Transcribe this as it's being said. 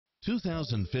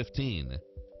2015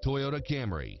 Toyota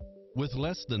Camry. With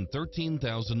less than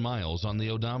 13,000 miles on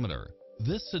the odometer,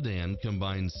 this sedan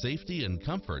combines safety and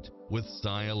comfort with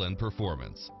style and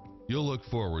performance. You'll look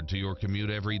forward to your commute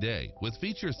every day with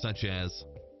features such as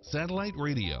satellite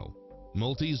radio,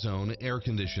 multi-zone air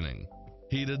conditioning,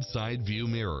 heated side view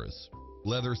mirrors,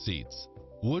 leather seats,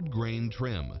 wood grain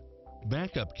trim,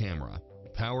 backup camera,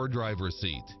 power driver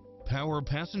seat, power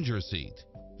passenger seat,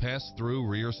 pass-through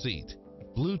rear seat,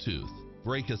 Bluetooth,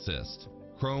 brake assist,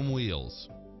 chrome wheels,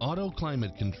 auto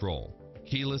climate control,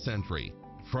 keyless entry,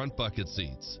 front bucket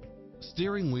seats,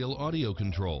 steering wheel audio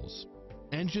controls,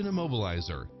 engine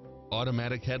immobilizer,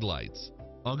 automatic headlights,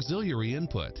 auxiliary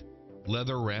input,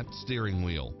 leather-wrapped steering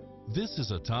wheel. This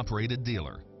is a top-rated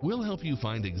dealer. We'll help you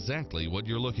find exactly what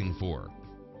you're looking for.